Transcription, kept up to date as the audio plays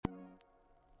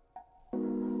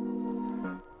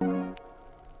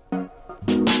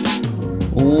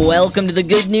Welcome to the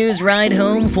Good News Ride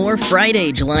Home for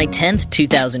Friday, July 10th,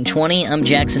 2020. I'm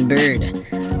Jackson Bird.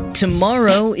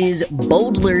 Tomorrow is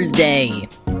Bowdler's Day.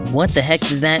 What the heck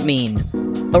does that mean?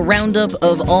 A roundup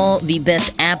of all the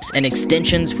best apps and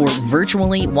extensions for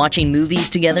virtually watching movies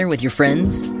together with your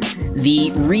friends.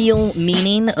 The real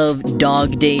meaning of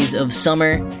dog days of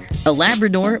summer. A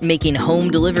Labrador making home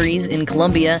deliveries in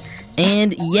Colombia.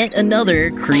 And yet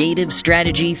another creative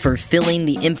strategy for filling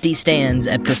the empty stands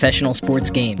at professional sports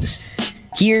games.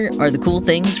 Here are the cool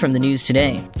things from the news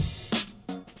today.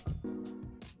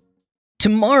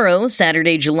 Tomorrow,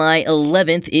 Saturday, July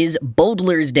 11th, is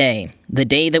Bowdler's Day, the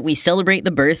day that we celebrate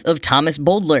the birth of Thomas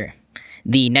Bowdler,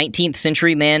 the 19th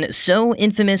century man so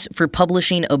infamous for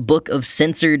publishing a book of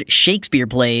censored Shakespeare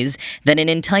plays that an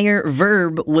entire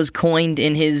verb was coined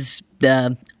in his,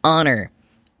 honor.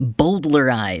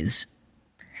 Bowdlerize.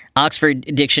 Oxford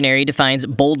Dictionary defines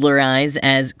Bowdlerize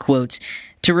as, quote,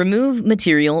 to remove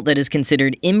material that is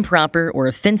considered improper or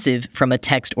offensive from a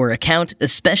text or account,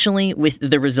 especially with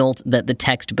the result that the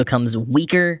text becomes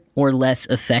weaker or less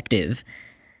effective.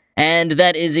 And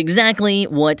that is exactly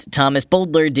what Thomas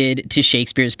Bowdler did to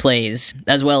Shakespeare's plays,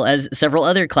 as well as several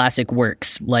other classic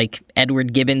works, like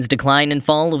Edward Gibbon's Decline and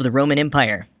Fall of the Roman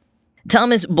Empire.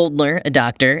 Thomas Bowdler, a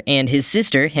doctor, and his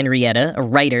sister, Henrietta, a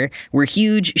writer, were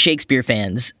huge Shakespeare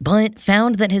fans, but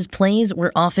found that his plays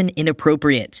were often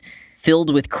inappropriate,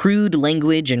 filled with crude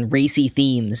language and racy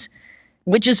themes.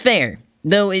 Which is fair.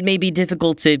 Though it may be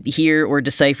difficult to hear or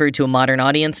decipher to a modern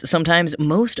audience, sometimes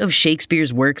most of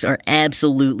Shakespeare's works are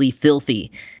absolutely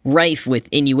filthy, rife with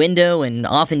innuendo and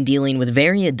often dealing with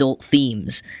very adult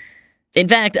themes. In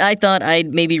fact, I thought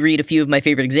I'd maybe read a few of my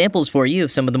favorite examples for you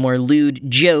of some of the more lewd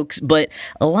jokes, but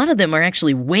a lot of them are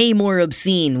actually way more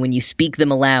obscene when you speak them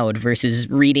aloud versus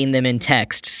reading them in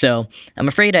text, so I'm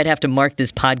afraid I'd have to mark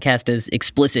this podcast as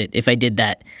explicit if I did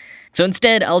that. So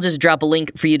instead, I'll just drop a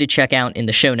link for you to check out in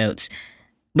the show notes.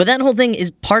 But that whole thing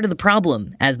is part of the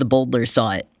problem, as the Bowdlers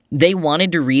saw it. They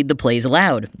wanted to read the plays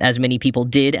aloud, as many people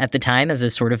did at the time as a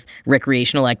sort of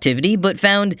recreational activity, but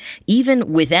found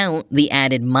even without the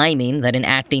added miming that an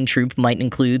acting troupe might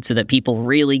include so that people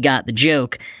really got the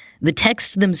joke, the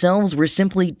texts themselves were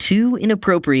simply too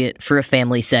inappropriate for a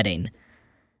family setting.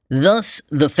 Thus,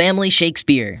 The Family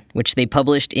Shakespeare, which they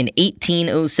published in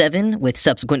 1807 with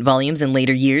subsequent volumes in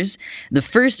later years. The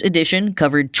first edition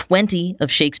covered 20 of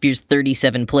Shakespeare's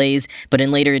 37 plays, but in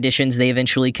later editions they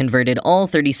eventually converted all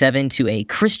 37 to a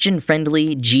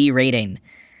Christian-friendly G rating.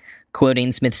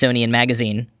 Quoting Smithsonian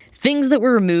Magazine, things that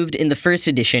were removed in the first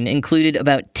edition included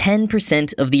about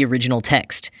 10% of the original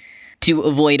text. To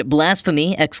avoid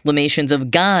blasphemy, exclamations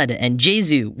of God and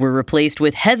Jesu were replaced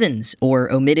with heavens or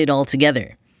omitted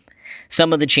altogether.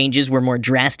 Some of the changes were more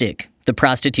drastic. The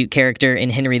prostitute character in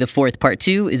Henry IV Part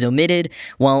 2 is omitted,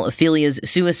 while Ophelia's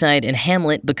suicide in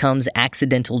Hamlet becomes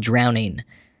accidental drowning.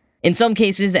 In some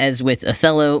cases, as with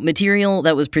Othello, material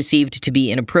that was perceived to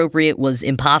be inappropriate was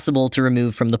impossible to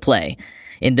remove from the play.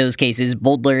 In those cases,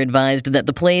 Bowdler advised that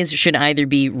the plays should either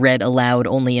be read aloud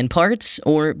only in parts,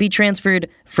 or be transferred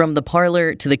from the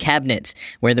parlor to the cabinet,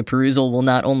 where the perusal will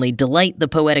not only delight the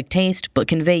poetic taste, but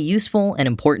convey useful and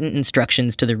important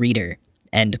instructions to the reader.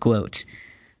 End quote.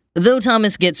 Though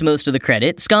Thomas gets most of the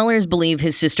credit, scholars believe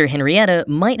his sister Henrietta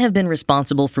might have been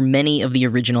responsible for many of the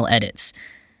original edits.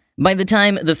 By the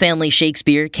time The Family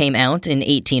Shakespeare came out in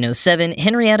 1807,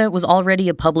 Henrietta was already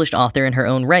a published author in her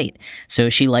own right, so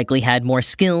she likely had more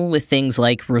skill with things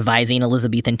like revising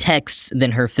Elizabethan texts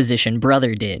than her physician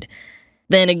brother did.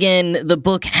 Then again, the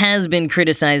book has been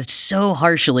criticized so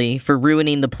harshly for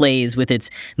ruining the plays with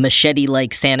its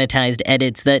machete-like sanitized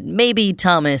edits that maybe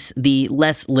Thomas, the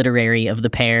less literary of the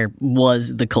pair,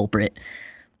 was the culprit.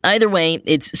 Either way,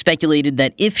 it's speculated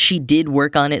that if she did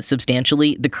work on it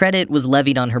substantially, the credit was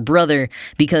levied on her brother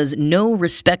because no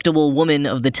respectable woman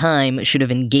of the time should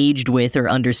have engaged with or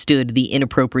understood the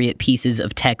inappropriate pieces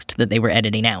of text that they were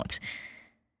editing out.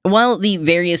 While the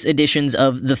various editions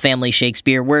of The Family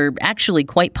Shakespeare were actually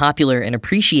quite popular and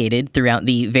appreciated throughout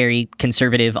the very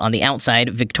conservative on the outside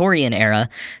Victorian era,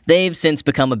 they've since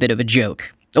become a bit of a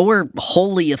joke, or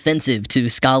wholly offensive to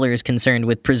scholars concerned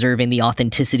with preserving the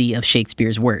authenticity of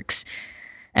Shakespeare's works.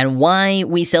 And why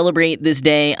we celebrate this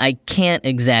day, I can't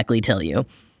exactly tell you.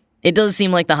 It does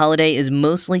seem like the holiday is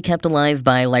mostly kept alive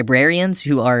by librarians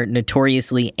who are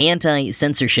notoriously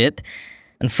anti-censorship.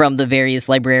 And from the various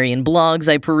librarian blogs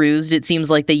I perused, it seems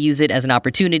like they use it as an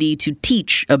opportunity to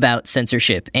teach about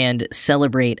censorship and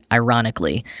celebrate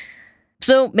ironically.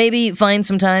 So maybe find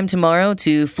some time tomorrow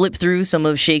to flip through some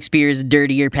of Shakespeare's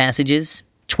dirtier passages.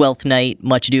 Twelfth Night,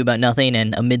 Much Ado About Nothing,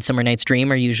 and A Midsummer Night's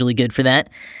Dream are usually good for that.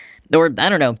 Or, I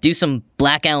don't know, do some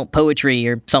blackout poetry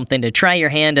or something to try your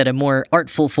hand at a more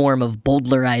artful form of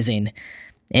Boldlerizing.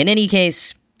 In any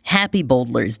case, happy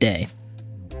Boldler's Day.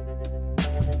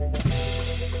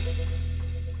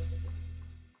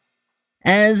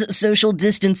 As social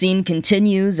distancing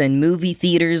continues and movie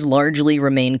theaters largely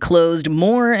remain closed,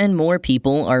 more and more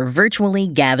people are virtually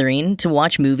gathering to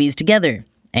watch movies together.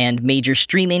 And major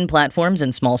streaming platforms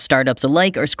and small startups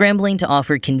alike are scrambling to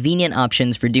offer convenient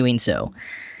options for doing so.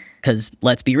 Because,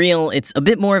 let's be real, it's a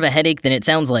bit more of a headache than it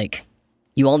sounds like.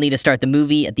 You all need to start the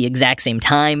movie at the exact same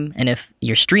time, and if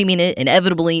you're streaming it,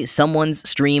 inevitably someone's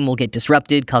stream will get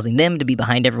disrupted, causing them to be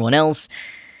behind everyone else.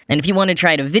 And if you want to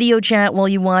try to video chat while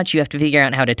you watch, you have to figure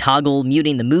out how to toggle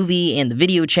muting the movie and the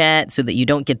video chat so that you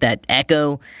don't get that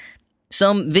echo.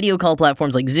 Some video call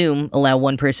platforms like Zoom allow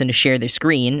one person to share their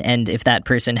screen, and if that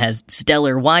person has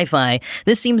stellar Wi-Fi,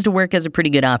 this seems to work as a pretty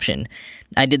good option.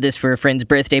 I did this for a friend's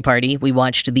birthday party. We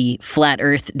watched the Flat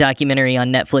Earth documentary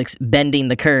on Netflix, Bending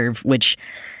the Curve, which,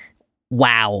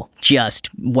 wow, just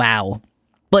wow.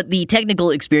 But the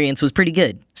technical experience was pretty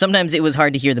good. Sometimes it was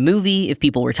hard to hear the movie if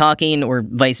people were talking, or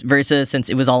vice versa, since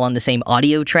it was all on the same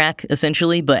audio track,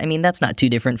 essentially. But, I mean, that's not too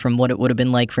different from what it would have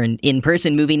been like for an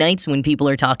in-person movie night when people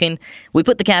are talking. We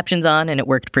put the captions on, and it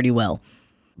worked pretty well.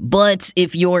 But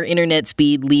if your internet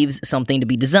speed leaves something to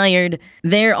be desired,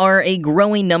 there are a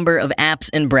growing number of apps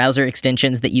and browser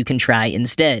extensions that you can try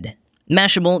instead.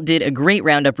 Mashable did a great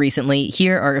roundup recently.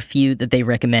 Here are a few that they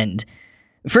recommend.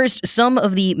 First, some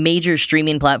of the major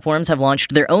streaming platforms have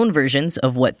launched their own versions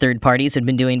of what third parties had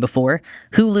been doing before.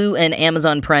 Hulu and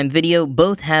Amazon Prime Video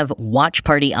both have watch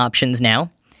party options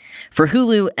now. For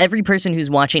Hulu, every person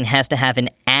who's watching has to have an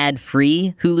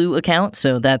ad-free Hulu account,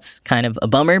 so that's kind of a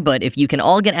bummer, but if you can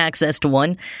all get access to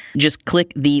one, just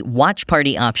click the watch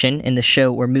party option in the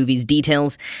show or movie's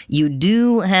details. You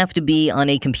do have to be on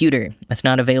a computer. That's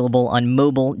not available on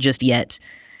mobile just yet.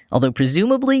 Although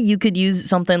presumably you could use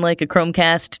something like a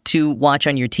Chromecast to watch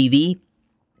on your TV.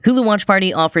 Hulu Watch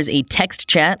Party offers a text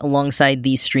chat alongside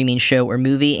the streaming show or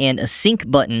movie and a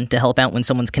sync button to help out when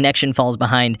someone's connection falls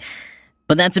behind.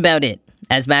 But that's about it.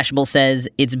 As Mashable says,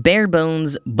 it's bare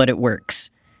bones, but it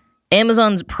works.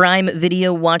 Amazon's Prime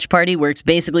Video Watch Party works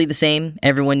basically the same.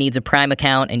 Everyone needs a Prime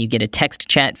account and you get a text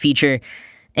chat feature,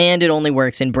 and it only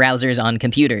works in browsers on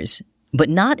computers. But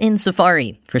not in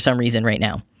Safari for some reason right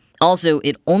now. Also,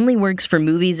 it only works for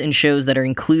movies and shows that are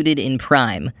included in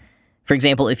Prime. For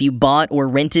example, if you bought or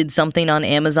rented something on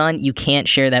Amazon, you can't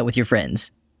share that with your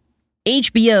friends.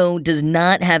 HBO does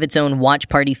not have its own watch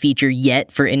party feature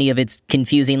yet for any of its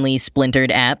confusingly splintered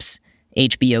apps,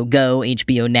 HBO Go,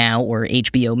 HBO Now, or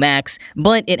HBO Max,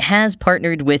 but it has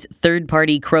partnered with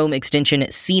third-party Chrome extension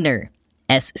Scener,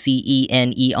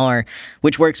 S-C-E-N-E-R,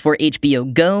 which works for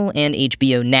HBO Go and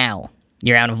HBO Now.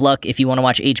 You're out of luck if you want to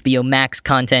watch HBO Max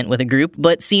content with a group,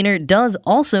 but Scener does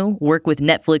also work with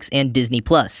Netflix and Disney+,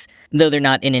 though they're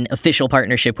not in an official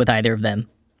partnership with either of them.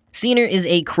 Scener is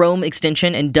a Chrome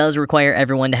extension and does require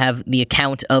everyone to have the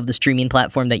account of the streaming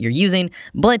platform that you're using,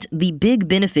 but the big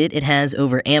benefit it has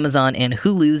over Amazon and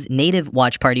Hulu's native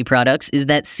watch party products is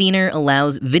that Scener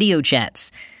allows video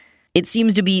chats. It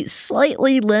seems to be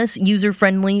slightly less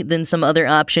user-friendly than some other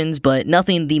options, but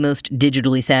nothing the most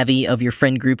digitally savvy of your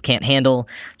friend group can't handle.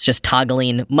 It's just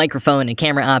toggling microphone and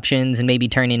camera options and maybe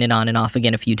turning it on and off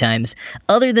again a few times.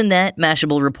 Other than that,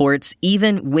 Mashable reports,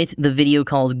 even with the video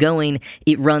calls going,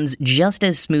 it runs just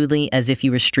as smoothly as if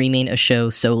you were streaming a show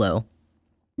solo.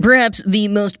 Perhaps the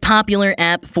most popular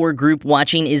app for group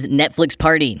watching is Netflix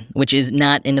Party, which is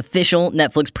not an official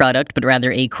Netflix product, but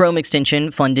rather a Chrome extension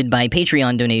funded by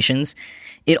Patreon donations.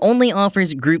 It only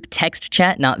offers group text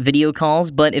chat, not video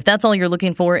calls, but if that's all you're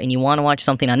looking for and you want to watch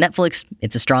something on Netflix,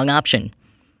 it's a strong option.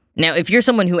 Now, if you're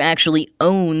someone who actually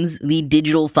owns the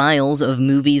digital files of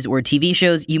movies or TV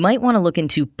shows, you might want to look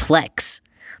into Plex.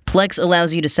 Plex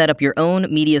allows you to set up your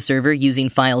own media server using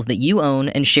files that you own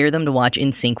and share them to watch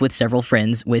in sync with several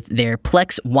friends with their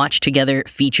Plex Watch Together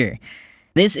feature.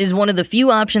 This is one of the few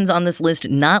options on this list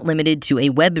not limited to a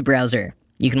web browser.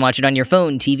 You can watch it on your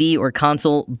phone, TV, or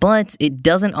console, but it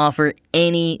doesn't offer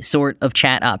any sort of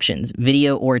chat options,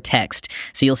 video or text,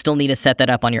 so you'll still need to set that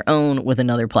up on your own with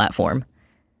another platform.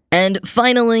 And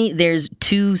finally, there's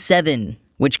 2-7,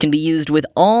 which can be used with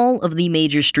all of the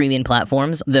major streaming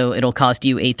platforms, though it'll cost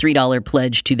you a $3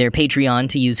 pledge to their Patreon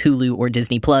to use Hulu or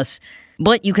Disney+.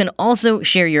 But you can also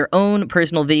share your own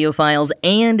personal video files,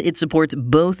 and it supports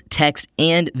both text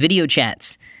and video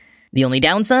chats. The only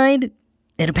downside?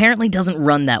 It apparently doesn't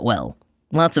run that well.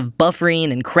 Lots of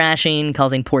buffering and crashing,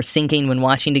 causing poor syncing when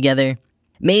watching together.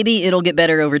 Maybe it'll get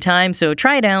better over time, so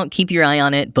try it out, keep your eye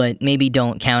on it, but maybe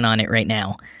don't count on it right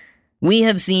now. We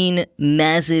have seen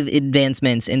massive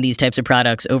advancements in these types of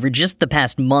products over just the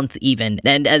past month even,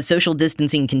 and as social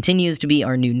distancing continues to be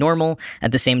our new normal,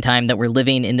 at the same time that we're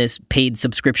living in this paid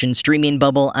subscription streaming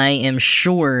bubble, I am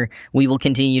sure we will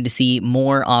continue to see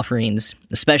more offerings,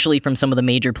 especially from some of the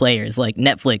major players like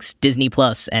Netflix, Disney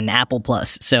Plus, and Apple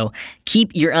Plus, so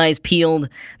keep your eyes peeled.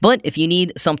 But if you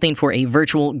need something for a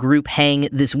virtual group hang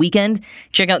this weekend,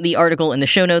 check out the article in the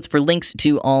show notes for links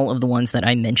to all of the ones that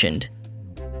I mentioned.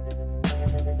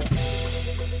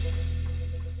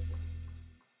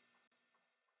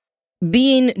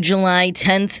 Being July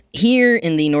 10th, here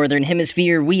in the Northern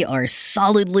Hemisphere, we are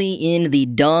solidly in the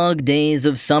dog days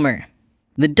of summer.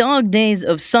 The dog days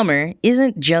of summer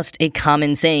isn't just a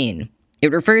common saying.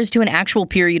 It refers to an actual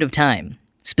period of time,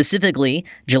 specifically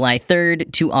July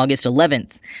 3rd to August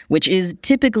 11th, which is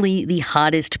typically the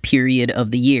hottest period of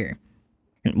the year.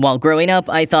 While growing up,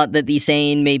 I thought that the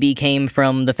saying maybe came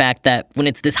from the fact that when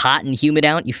it's this hot and humid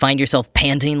out, you find yourself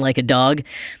panting like a dog.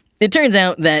 It turns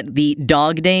out that the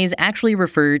dog days actually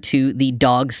refer to the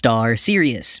dog star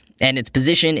Sirius and its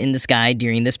position in the sky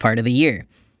during this part of the year.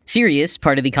 Sirius,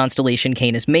 part of the constellation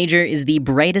Canis Major, is the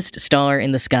brightest star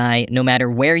in the sky no matter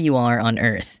where you are on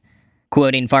Earth.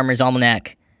 Quoting Farmer's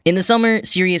Almanac, "In the summer,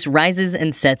 Sirius rises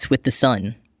and sets with the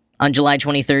sun. On July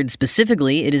 23rd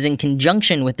specifically, it is in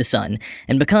conjunction with the sun,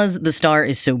 and because the star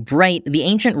is so bright, the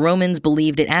ancient Romans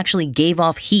believed it actually gave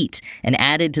off heat and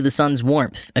added to the sun's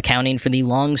warmth, accounting for the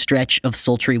long stretch of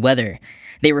sultry weather.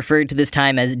 They referred to this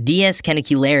time as dies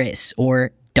canicularis,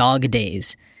 or dog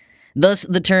days. Thus,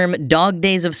 the term dog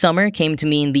days of summer came to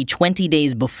mean the 20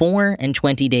 days before and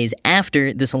 20 days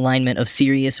after this alignment of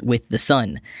Sirius with the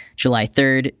sun, July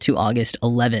 3rd to August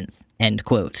 11th, end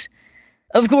quote.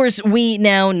 Of course, we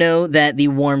now know that the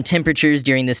warm temperatures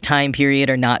during this time period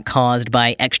are not caused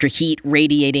by extra heat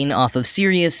radiating off of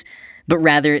Sirius, but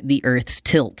rather the Earth's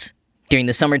tilt. During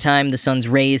the summertime, the sun's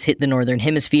rays hit the northern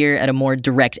hemisphere at a more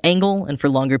direct angle and for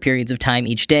longer periods of time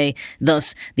each day,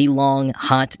 thus the long,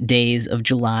 hot days of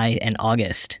July and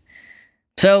August.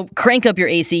 So crank up your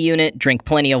AC unit, drink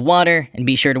plenty of water, and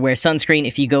be sure to wear sunscreen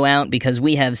if you go out because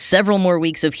we have several more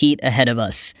weeks of heat ahead of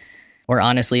us. Or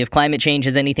honestly, if climate change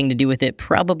has anything to do with it,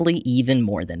 probably even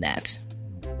more than that.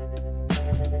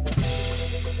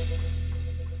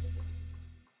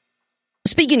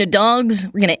 Speaking of dogs,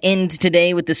 we're going to end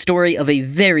today with the story of a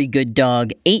very good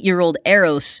dog, 8-year-old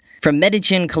Eros from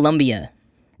Medellin, Colombia.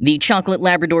 The chocolate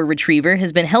Labrador Retriever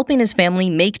has been helping his family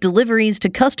make deliveries to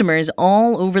customers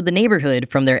all over the neighborhood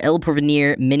from their El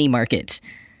Porvenir mini market.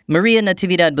 Maria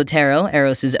Natividad Botero,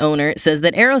 Eros' owner, says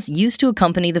that Eros used to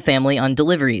accompany the family on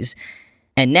deliveries.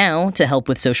 And now, to help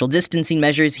with social distancing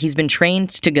measures, he's been trained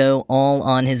to go all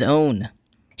on his own.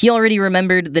 He already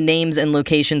remembered the names and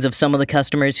locations of some of the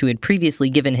customers who had previously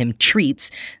given him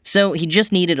treats, so he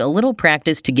just needed a little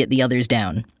practice to get the others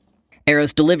down.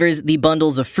 Eros delivers the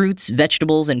bundles of fruits,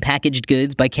 vegetables, and packaged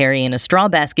goods by carrying a straw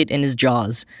basket in his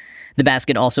jaws. The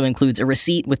basket also includes a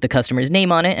receipt with the customer's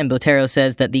name on it, and Botero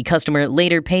says that the customer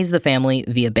later pays the family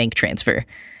via bank transfer.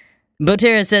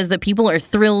 Botero says that people are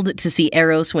thrilled to see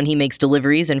Eros when he makes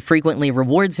deliveries and frequently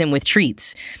rewards him with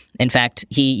treats. In fact,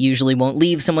 he usually won't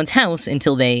leave someone's house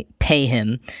until they pay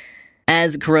him.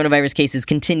 As coronavirus cases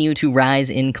continue to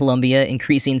rise in Colombia,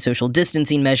 increasing social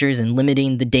distancing measures and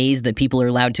limiting the days that people are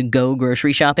allowed to go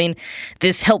grocery shopping,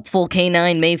 this helpful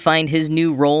canine may find his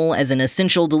new role as an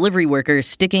essential delivery worker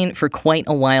sticking for quite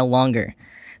a while longer.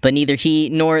 But neither he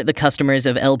nor the customers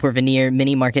of El Porvenir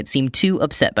mini market seem too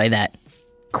upset by that.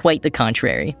 Quite the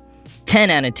contrary. 10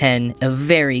 out of 10, a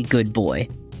very good boy.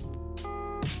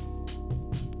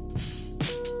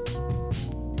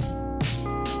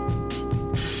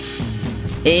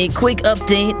 A quick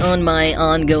update on my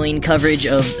ongoing coverage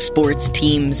of sports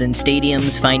teams and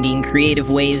stadiums finding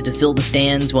creative ways to fill the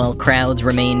stands while crowds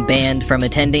remain banned from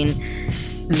attending.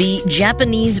 The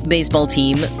Japanese baseball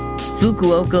team,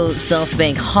 Fukuoka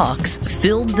SoftBank Hawks,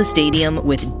 filled the stadium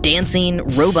with dancing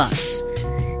robots.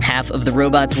 Half of the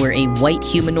robots were a white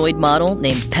humanoid model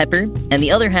named Pepper, and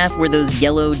the other half were those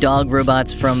yellow dog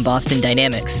robots from Boston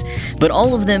Dynamics. But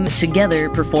all of them together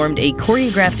performed a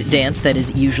choreographed dance that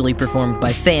is usually performed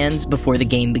by fans before the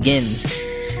game begins.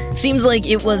 Seems like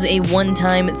it was a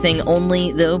one-time thing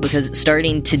only, though, because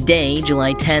starting today,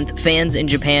 July 10th, fans in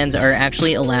Japan are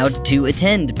actually allowed to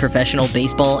attend professional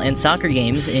baseball and soccer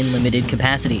games in limited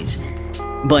capacities.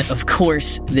 But of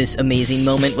course, this amazing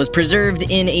moment was preserved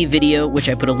in a video, which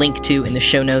I put a link to in the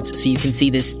show notes, so you can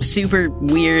see this super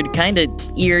weird, kinda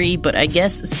eerie, but I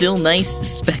guess still nice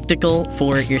spectacle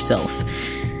for yourself.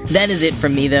 That is it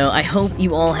from me, though. I hope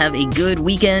you all have a good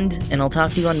weekend, and I'll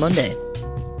talk to you on Monday.